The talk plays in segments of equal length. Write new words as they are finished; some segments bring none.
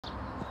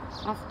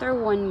After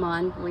 1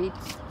 month, we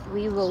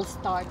will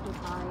start to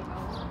tie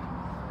our.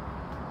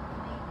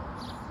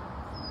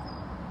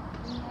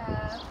 We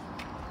have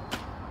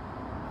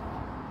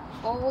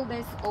all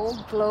these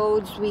old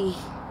clothes. We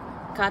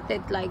cut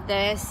it like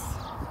this,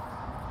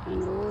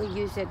 and we'll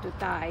use it to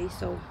tie.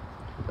 So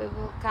we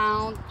will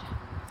count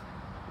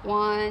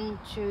 1,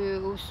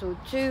 2. So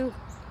 2.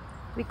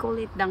 We call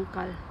it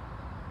dangkal.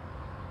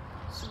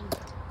 So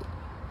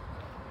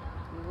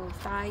we will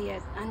tie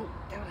it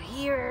until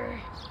here,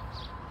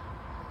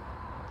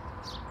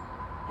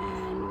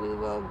 and we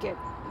will get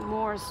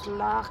more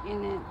slack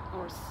in it,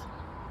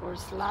 or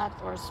slot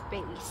or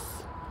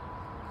space,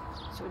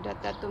 so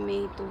that the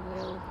tomato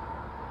will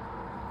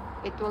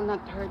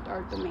not hurt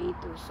our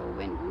tomato. So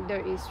when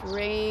there is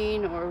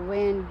rain or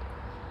wind,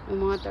 no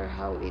matter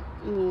how it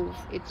moves,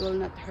 it will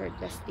not hurt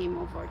the stem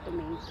of our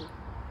tomato.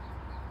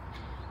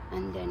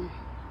 And then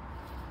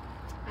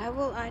I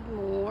will add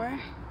more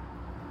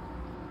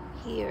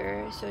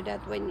here, so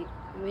that when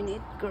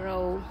it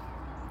grow,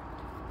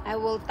 I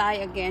will tie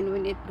again.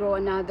 When it grow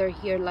another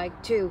here, like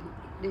 2.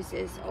 This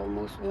is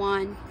almost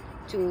 1,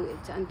 2.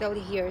 It's until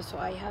here, so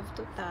I have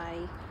to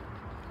tie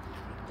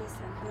this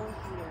until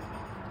here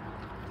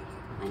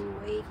and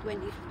wait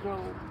when it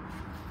grow.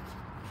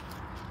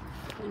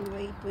 And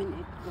wait when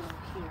it grow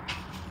here.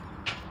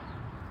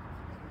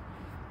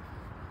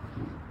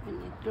 When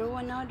it grow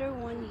another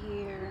one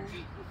here.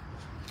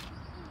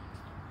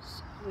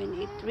 So when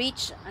it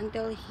reach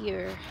until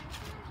here,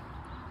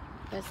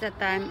 that's the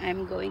time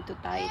I'm going to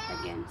tie it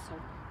again. So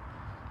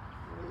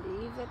we'll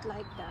leave it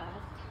like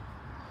that.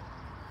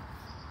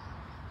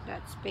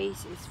 That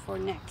space is for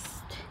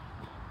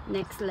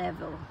next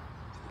level.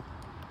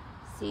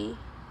 See,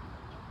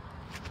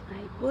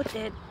 I put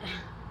it.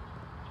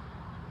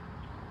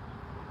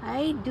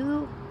 I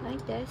do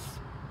like this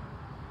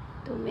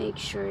to make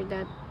sure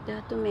that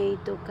the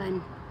tomato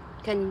can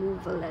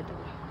move a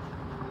little.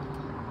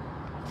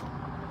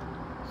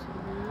 So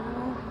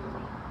now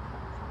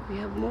we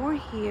have more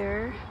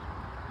here.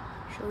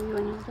 Show you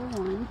another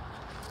one.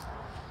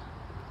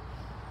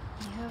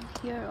 We have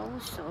here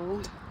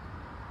also.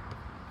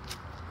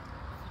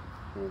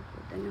 We'll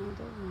put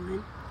another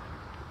one.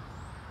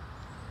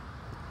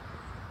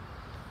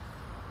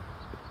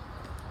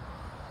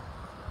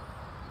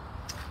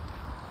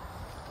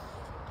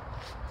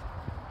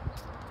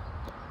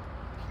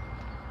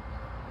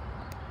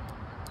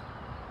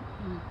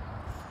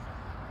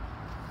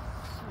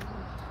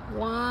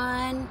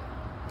 One,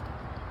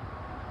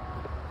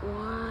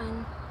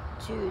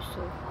 2.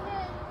 So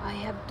I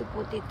have to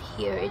put it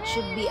here. It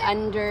should be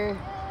under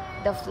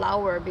the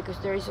flower because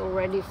there is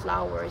already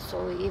flower.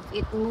 So if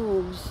it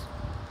moves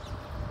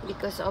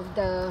because of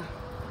the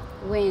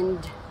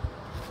wind,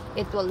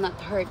 it will not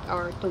hurt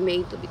our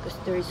tomato because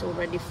there is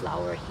already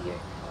flower here.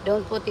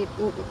 Don't put it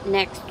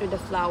next to the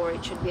flower.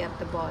 It should be at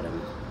the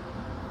bottom.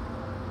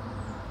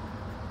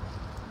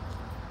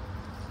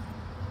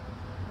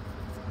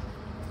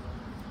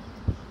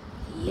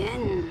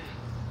 Yan.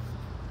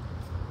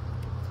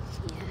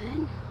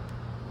 Yan.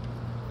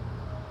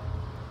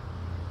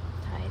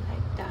 Tie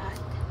like that.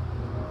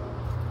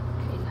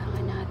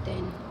 Kailangan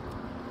natin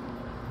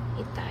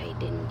i-tie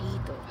din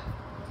dito.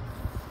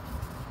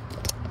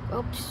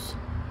 Oops.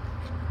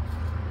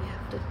 We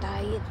have to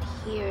tie it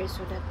here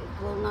so that it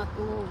will not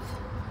move.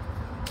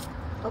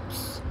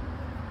 Oops.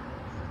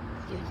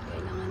 Yun,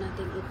 kailangan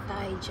natin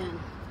i-tie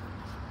dyan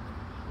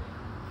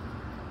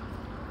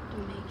to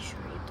make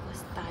sure it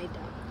was tied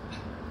up.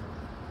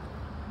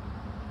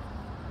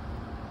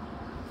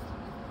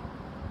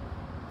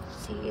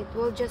 See, it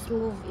will just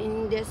move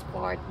in this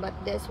part, but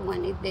this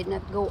one, it did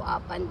not go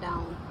up and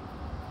down.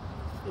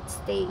 It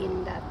stay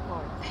in that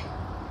part.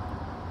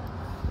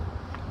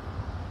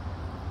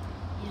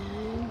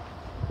 Yan.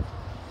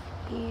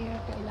 Here,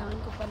 kailangan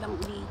ko palang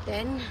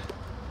ulitin.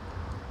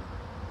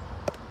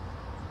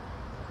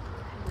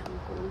 Kailangan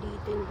ko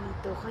ulitin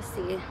dito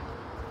kasi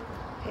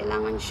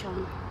kailangan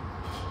siyang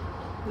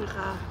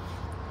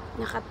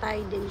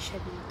naka-tie din siya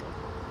dito.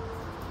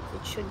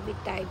 It should be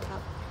tied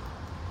up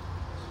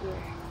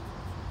here.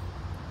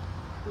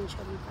 Kung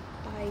siya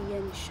naka-tie,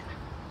 yan siya.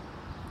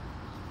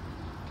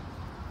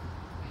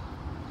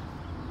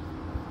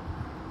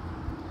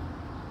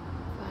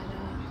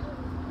 Para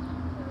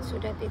so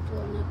that it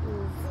will not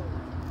move.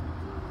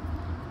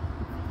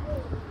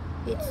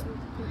 It's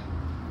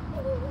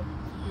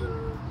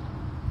yan.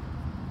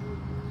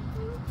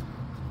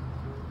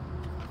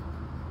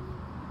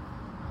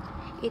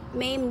 It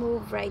may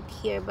move right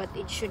here, but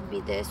it should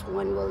be this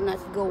one will not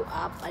go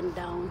up and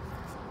down,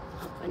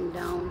 up and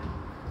down.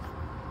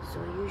 So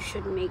you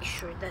should make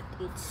sure that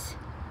it's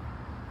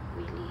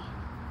really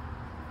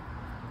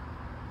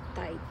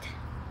tight.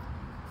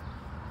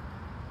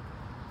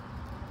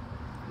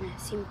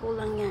 Simple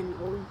lang yan,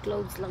 old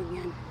clothes lang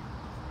yan.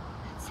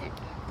 That's it.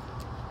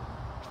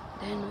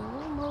 Then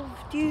we'll move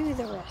to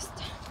the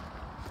rest.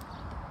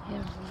 Here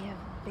we have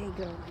a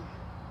bigger one.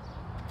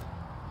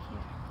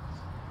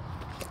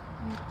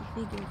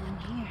 Bigger than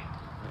here.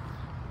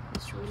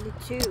 It's really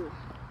two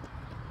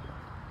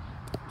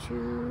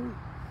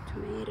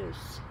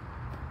tomatoes.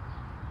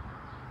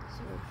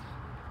 So,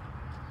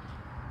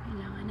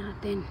 kailangan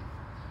natin.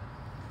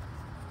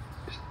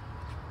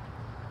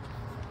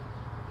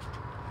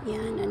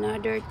 Yan,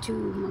 another 2.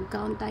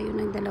 Mag-count tayo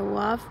ng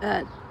dalawa.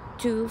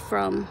 2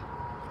 from,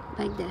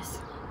 like this.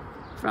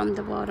 From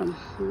the bottom.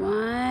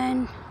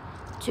 1,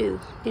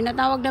 2.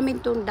 Tinatawag namin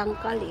itong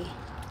dangkal eh.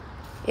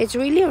 It's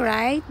really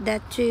right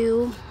that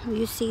you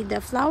see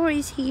the flower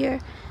is here.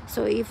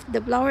 So if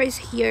the flower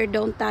is here,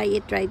 don't tie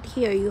it right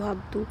here. You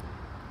have to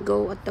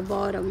go at the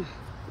bottom.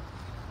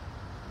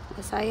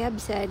 As I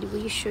have said,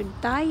 we should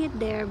tie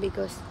it there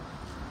because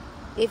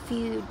if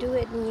you do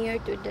it near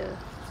to the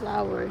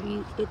flower,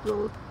 it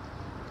will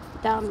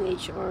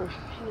damage or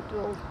it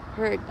will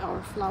hurt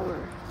our flower,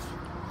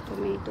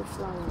 tomato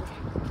flower.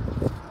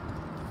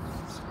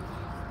 So,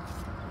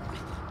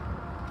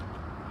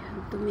 we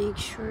have to make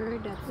sure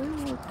that we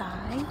will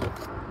tie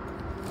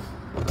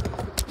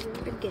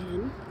here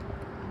again.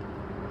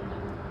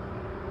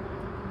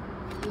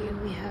 Here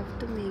we have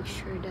to make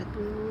sure that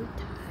we will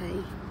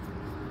tie.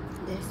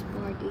 This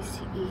part is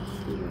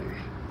here,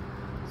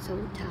 so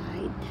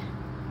tight,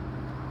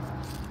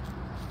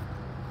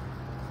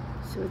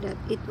 so that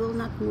it will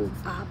not move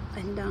up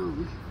and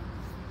down.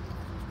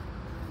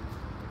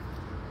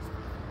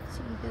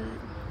 See that?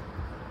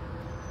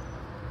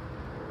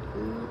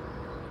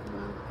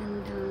 Up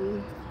and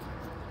down.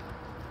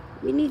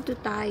 We need to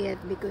tie it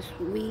because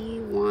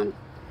we want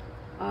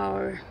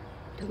our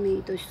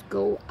tomatoes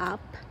go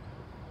up,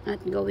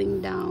 not going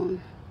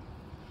down.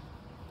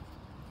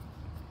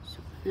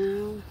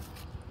 Now,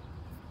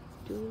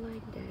 do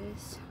like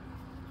this.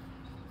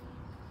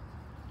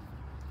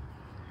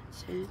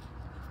 That's it.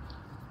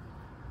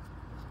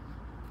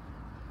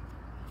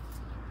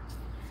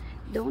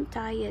 Don't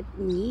tie it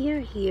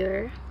near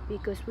here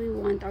because we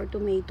want our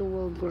tomato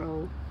will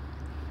grow.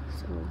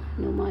 So,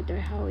 no matter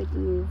how it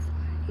moves,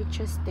 it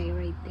just stay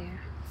right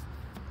there.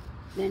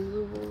 Then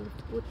we will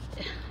put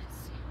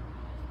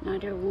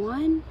another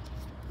 1,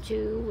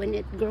 2 when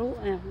it grow.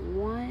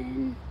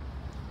 1,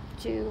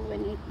 2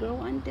 when it grow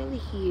until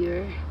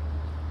here,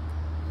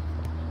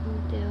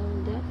 until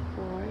that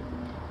part,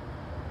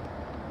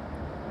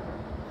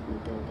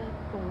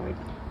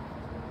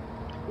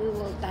 we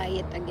will tie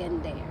it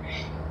again there.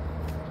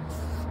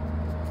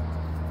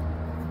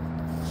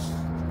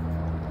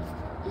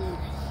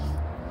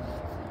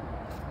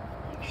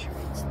 Make sure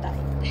it's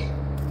tight.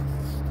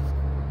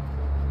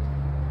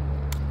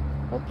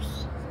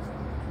 Oops.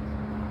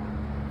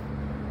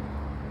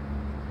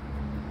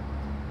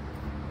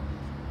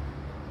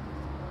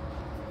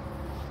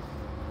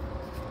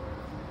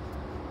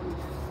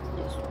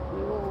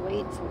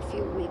 For a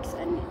few weeks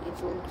and it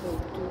will grow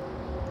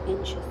 2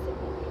 inches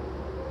again.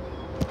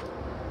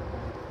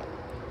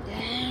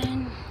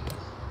 Then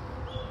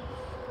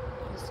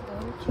let's go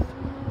to here.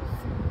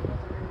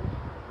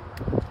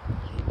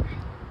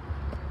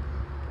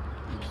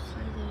 You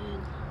see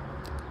that?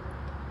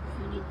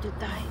 You need to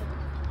tie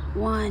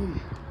 1.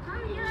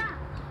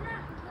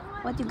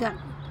 What you got?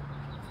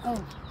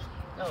 Oh,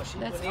 no,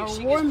 that's our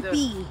warm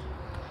pea.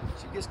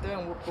 She gets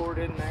done, we'll pour it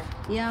in there.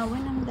 Yeah,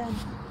 when I'm done.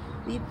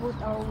 We put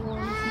our warm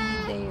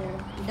pea there.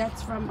 That's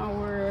from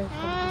our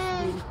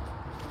compost bin.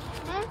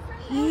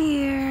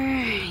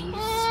 Here, you see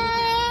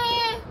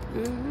that?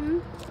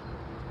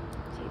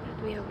 See that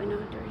we have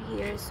another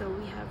here, so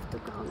we have to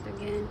count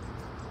again.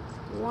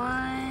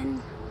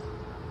 1,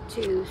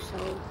 2. So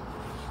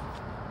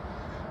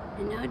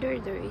another,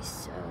 there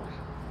is a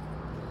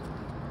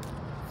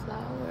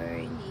flower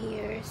in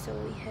here, so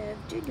we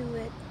have to do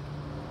it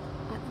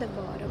at the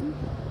bottom.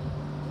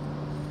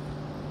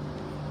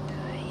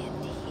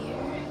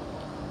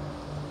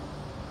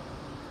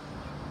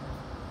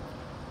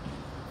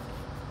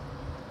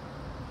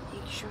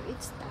 Sure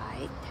it's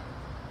tight.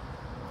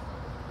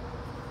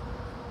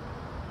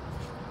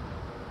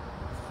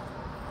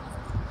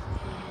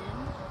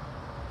 And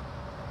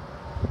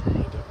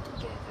tied it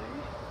together.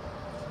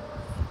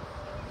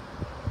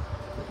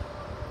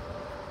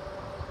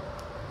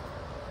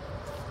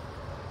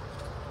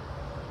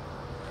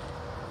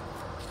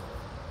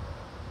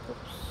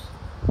 Oops.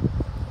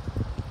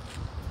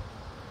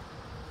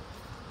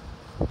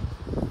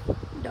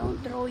 Don't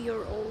throw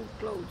your old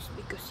clothes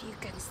because you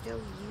can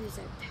still use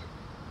it.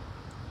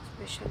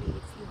 Especially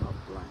if you have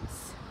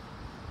plants.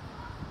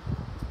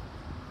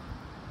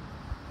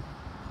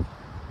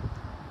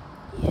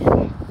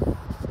 Yeah.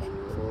 Then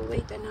we will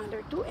wait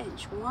another 2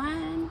 inch.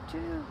 1,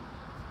 2.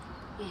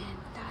 And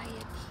tie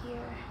it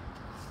here.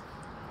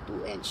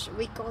 2 inch.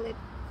 We call it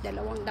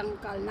dalawang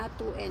dangkal, not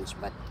 2 inch,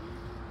 but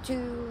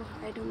 2.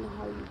 I don't know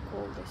how you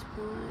call this.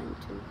 1,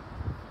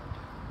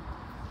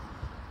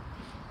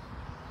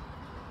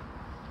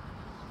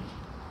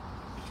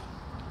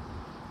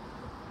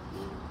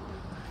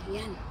 2.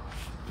 Yan.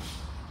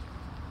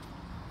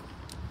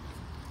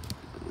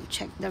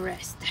 Check the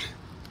rest.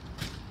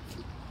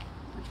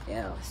 What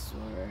else?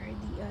 Where are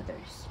the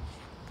others?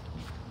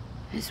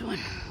 This one.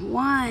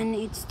 1.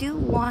 It's still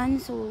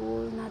 1, so we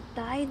will not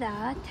tie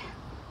that.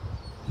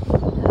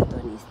 That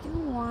one is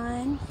still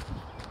 1.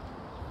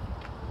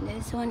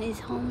 This one is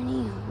how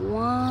many?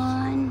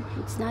 1.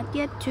 It's not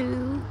yet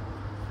 2.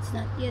 It's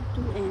not yet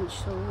 2 inch,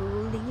 so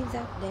we'll leave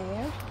that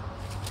there.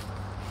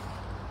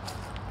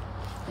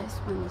 This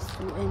one is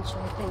 2 inch,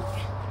 I think.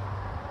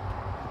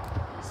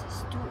 This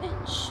is 2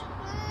 inch.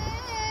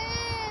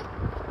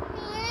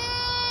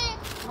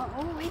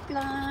 Oh, wait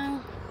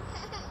lang.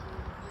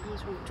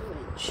 This one 2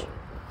 inch.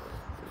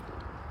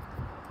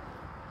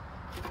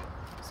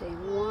 Say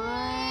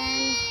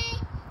 1,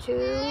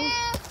 2.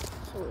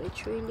 So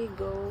it really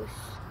goes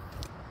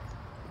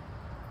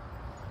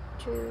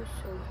 2.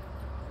 So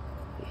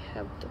you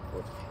have to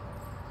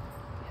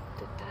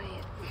tie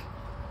it.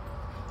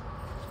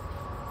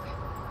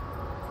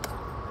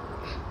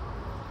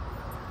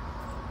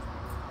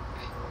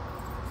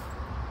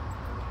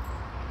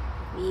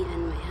 Me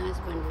and my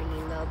husband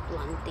really love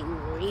planting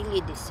really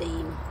the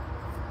same.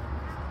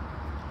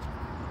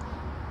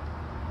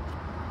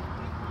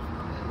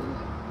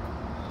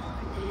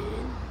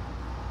 Then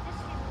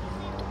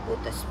you have to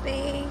put a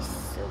space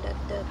so that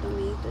the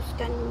tomatoes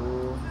can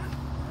move.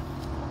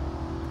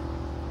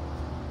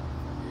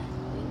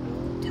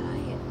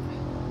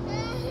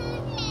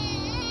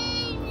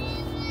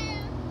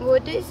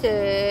 What is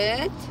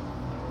it?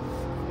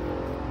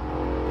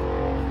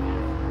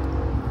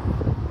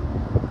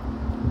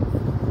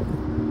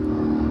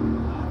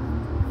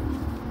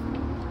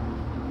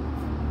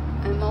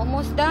 I'm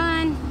almost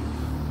done.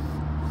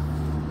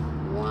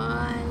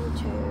 1,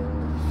 2,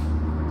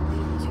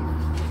 3, 2.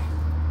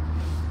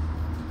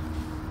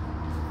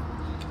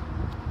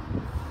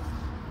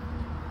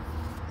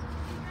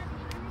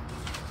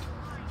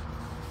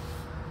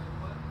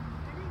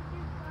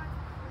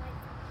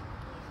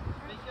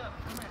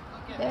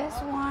 This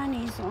one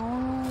is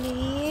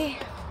only,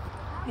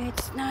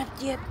 it's not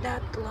yet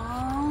that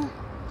long.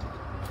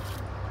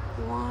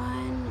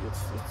 1,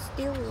 it's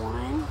still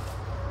 1.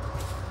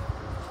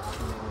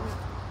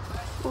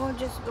 We'll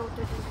just go to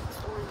the next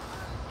one.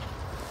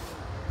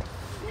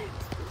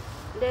 Next.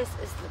 This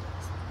is the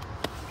best.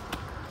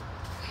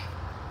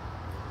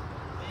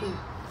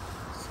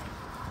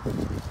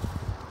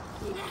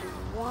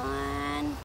 1.